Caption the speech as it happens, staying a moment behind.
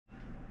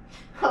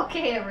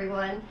Okay,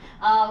 everyone,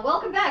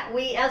 welcome back.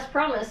 As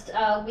promised,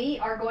 we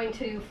are going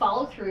to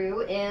follow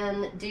through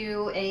and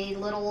do a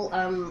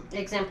little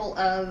example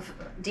of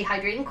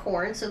dehydrating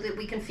corn so that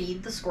we can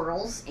feed the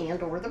squirrels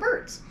and or the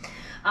birds.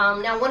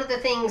 Now, one of the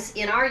things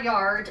in our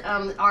yard,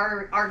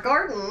 our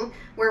garden,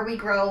 where we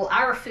grow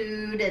our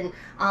food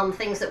and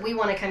things that we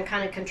want to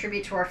kind of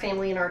contribute to our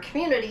family and our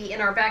community in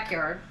our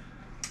backyard.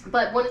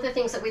 But one of the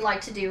things that we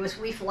like to do is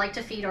we like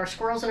to feed our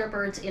squirrels and our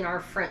birds in our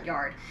front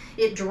yard.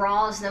 It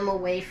draws them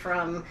away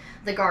from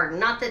the garden.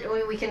 Not that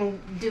we can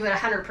do it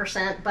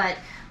 100%, but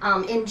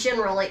in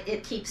general,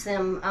 it keeps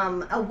them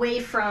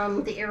away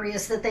from the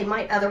areas that they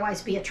might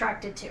otherwise be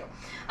attracted to.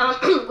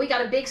 We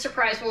got a big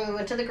surprise when we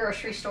went to the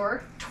grocery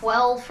store.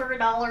 12 for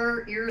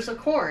 $1 ears of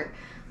corn.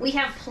 We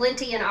have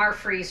plenty in our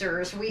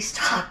freezers. We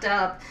stocked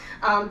up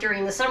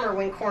during the summer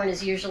when corn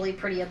is usually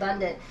pretty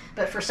abundant.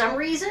 But for some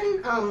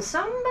reason,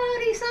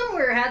 somebody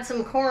somewhere had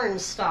some corn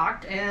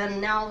stocked,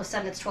 and now all of a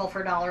sudden it's 12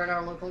 for $1 in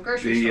our local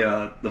grocery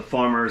store. The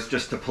farmers,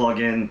 just to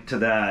plug into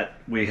that,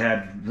 we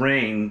had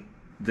rain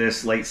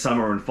this late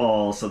summer and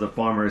fall, so the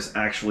farmers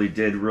actually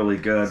did really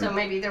good. So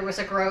maybe there was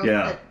a growth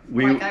that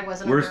I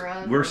wasn't aware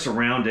of. We're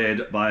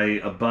surrounded by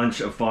a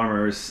bunch of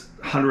farmers,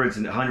 hundreds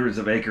and hundreds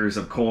of acres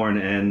of corn,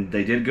 and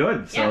they did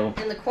good. So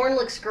yeah, and the corn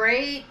looks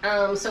great.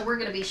 So we're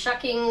going to be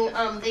shucking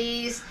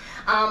these.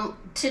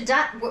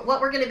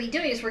 What we're going to be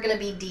doing is we're going to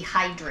be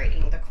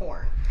dehydrating the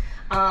corn.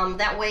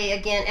 That way,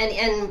 again,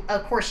 and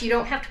of course you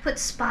don't have to put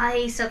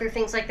spice, other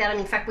things like that. I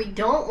mean, in fact, we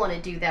don't want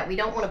to do that. We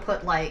don't want to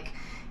put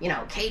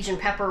Cajun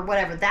pepper,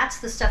 whatever. That's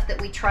the stuff that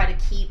we try to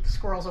keep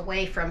squirrels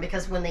away from,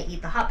 because when they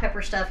eat the hot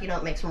pepper stuff,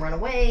 it makes them run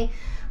away,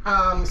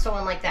 so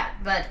on like that.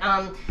 But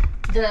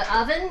the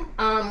oven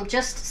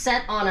just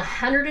set on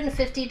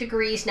 150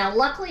 degrees. Now,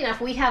 luckily enough,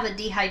 we have a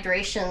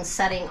dehydration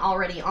setting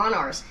already on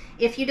ours.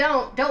 If you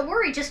don't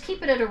worry, just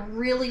keep it at a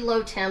really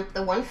low temp,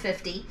 the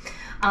 150.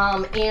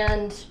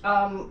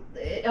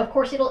 Of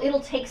course, it'll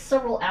take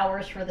several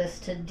hours for this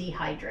to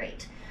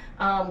dehydrate.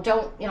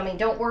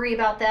 Don't worry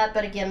about that,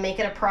 but again, make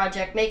it a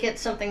project, make it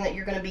something that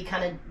you're going to be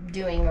kind of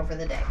doing over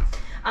the day.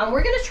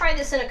 We're going to try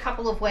this in a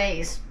couple of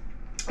ways.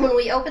 When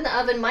we open the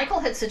oven, Michael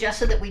had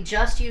suggested that we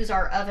just use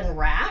our oven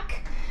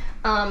rack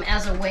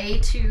as a way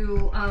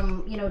to,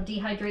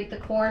 dehydrate the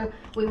corn.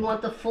 We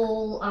want the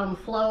full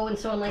flow and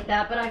so on like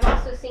that, but I've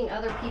also seen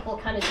other people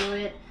kind of do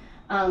it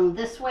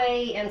this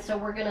way, and so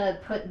we're going to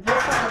put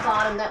this on the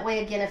bottom. That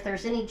way, again, if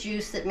there's any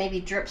juice that maybe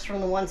drips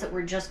from the ones that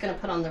we're just going to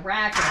put on the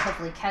rack, it'll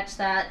hopefully catch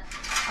that.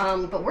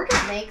 But we're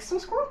going to make some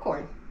squirrel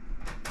corn.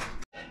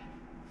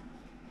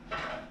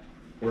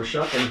 we're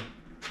shucking.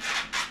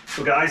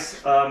 So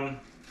guys,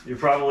 you're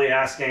probably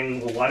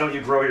asking, well, why don't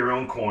you grow your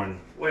own corn?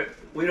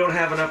 We don't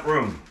have enough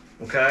room,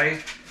 okay?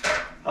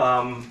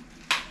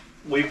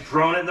 We've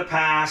grown it in the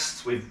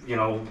past.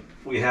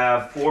 We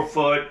have 4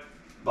 foot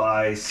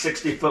by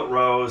 60 foot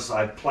rows.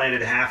 I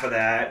planted half of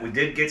that. We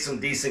did get some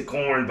decent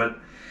corn, but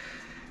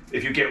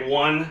if you get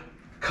 1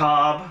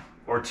 cob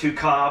or 2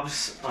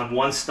 cobs on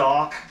 1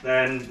 stalk,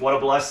 then what a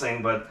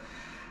blessing. But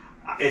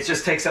it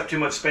just takes up too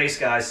much space,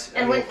 guys.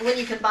 And when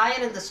you can buy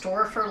it in the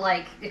store for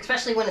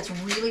especially when it's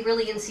really,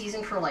 really in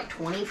season for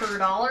 $20 for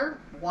 $1,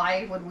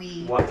 why would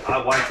we?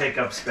 Why take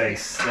up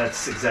space?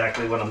 That's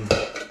exactly what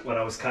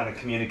I was kind of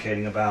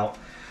communicating about.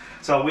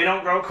 So we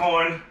don't grow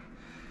corn.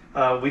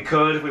 We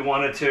could, if we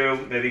wanted to,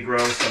 maybe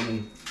grow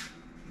some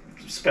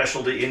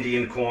specialty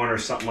Indian corn or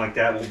something like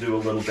that. We'll do a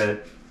little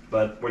bit,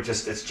 but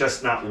it's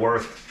just not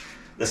worth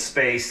the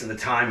space and the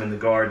time in the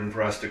garden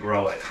for us to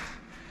grow it.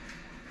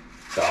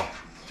 So,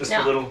 just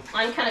a little.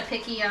 I'm kind of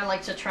picky. I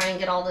like to try and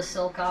get all the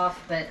silk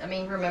off, but I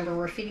mean, remember,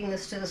 we're feeding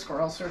this to the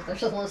squirrels, so if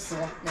there's a little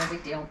silk, no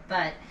big deal.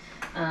 But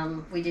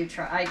we do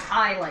try.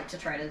 I like to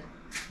try to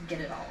get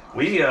it all off.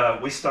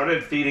 We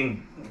started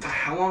feeding.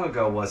 How long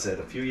ago was it?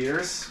 A few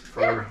years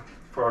for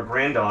our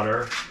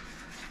granddaughter,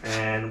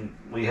 and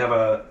we have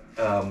a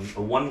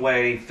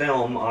one-way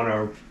film on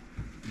our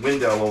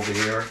window over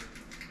here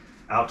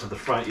out to the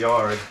front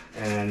yard,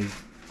 and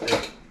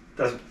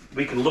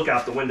we can look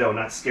out the window and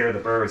not scare the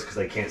birds because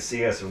they can't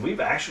see us. And we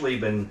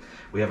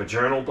have a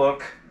journal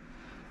book,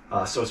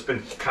 so it's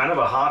been kind of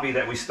a hobby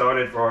that we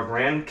started for our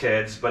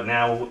grandkids, but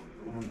now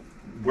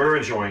we're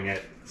enjoying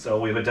it. So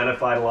we've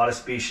identified a lot of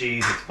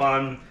species. It's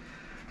fun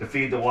to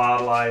feed the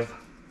wildlife.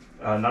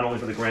 Not only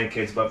for the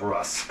grandkids, but for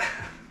us.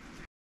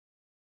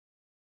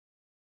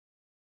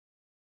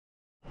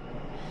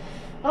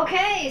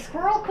 Okay,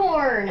 squirrel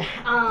corn.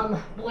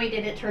 Boy,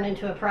 did it turn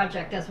into a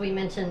project. As we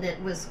mentioned,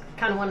 it was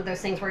kind of one of those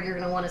things where you're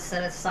going to want to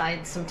set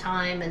aside some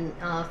time and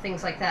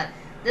things like that.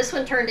 This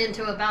one turned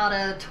into about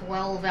a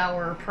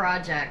 12-hour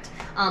project,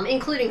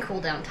 including cool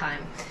down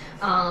time.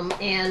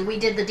 And we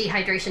did the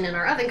dehydration in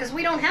our oven because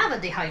we don't have a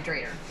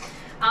dehydrator.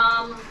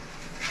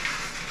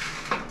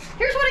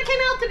 Here's what it came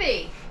out to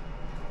be.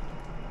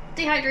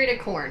 Dehydrated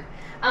corn.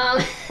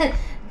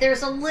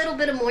 There's a little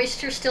bit of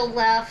moisture still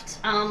left,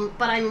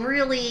 but I'm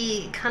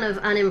really kind of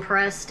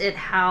unimpressed at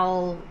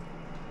how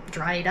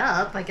dried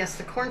up I guess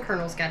the corn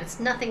kernels got.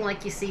 It's nothing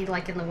like you see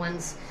like in the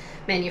ones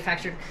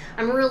manufactured.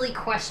 I'm really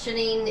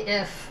questioning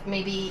if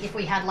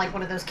we had like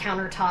one of those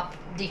countertop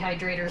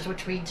dehydrators,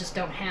 which we just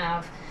don't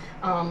have,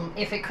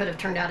 if it could have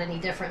turned out any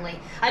differently.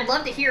 I'd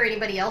love to hear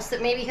anybody else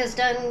that maybe has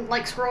done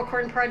like squirrel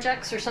corn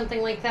projects or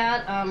something like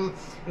that. I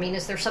mean,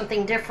 is there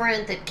something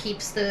different that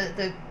keeps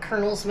the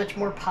kernels much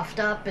more puffed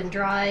up and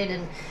dried?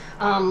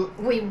 And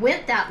we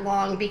went that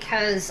long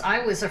because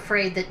I was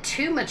afraid that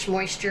too much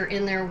moisture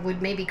in there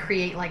would maybe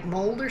create like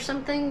mold or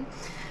something.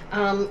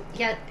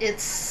 Yet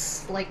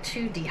it's like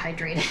too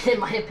dehydrated in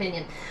my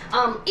opinion.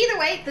 Either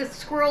way, the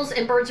squirrels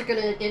and birds are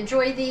going to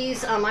enjoy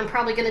these. I'm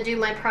probably going to do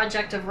my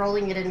project of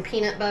rolling it in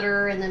peanut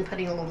butter and then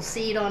putting a little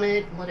seed on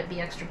it, let it be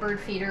extra bird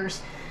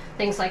feeders,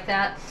 things like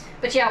that.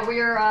 But yeah,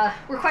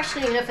 we're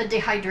questioning if a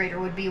dehydrator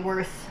would be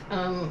worth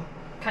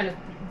kind of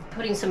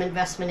putting some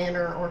investment in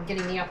or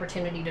getting the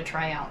opportunity to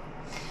try out.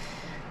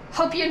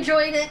 Hope you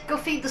enjoyed it. Go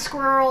feed the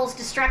squirrels,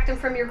 distract them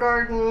from your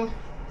garden.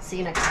 See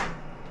you next time.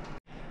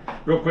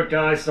 Real quick,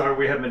 guys, sorry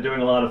we haven't been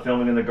doing a lot of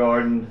filming in the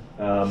garden.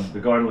 The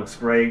garden looks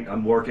great.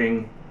 I'm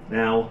working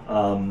now,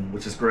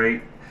 which is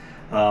great.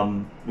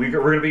 We're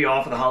going to be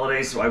off for the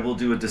holidays, so I will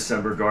do a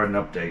December garden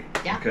update.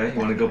 Yeah, okay, you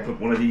want to go put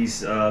one of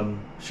these,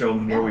 show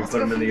them where we put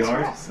them in the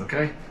yard?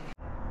 Okay.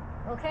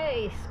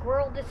 Okay,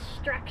 squirrel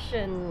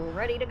distraction,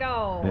 ready to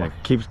go. Yeah,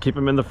 keep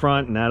them in the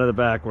front and out of the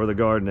back where the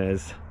garden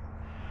is.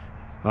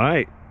 All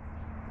right,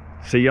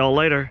 see y'all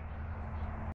later.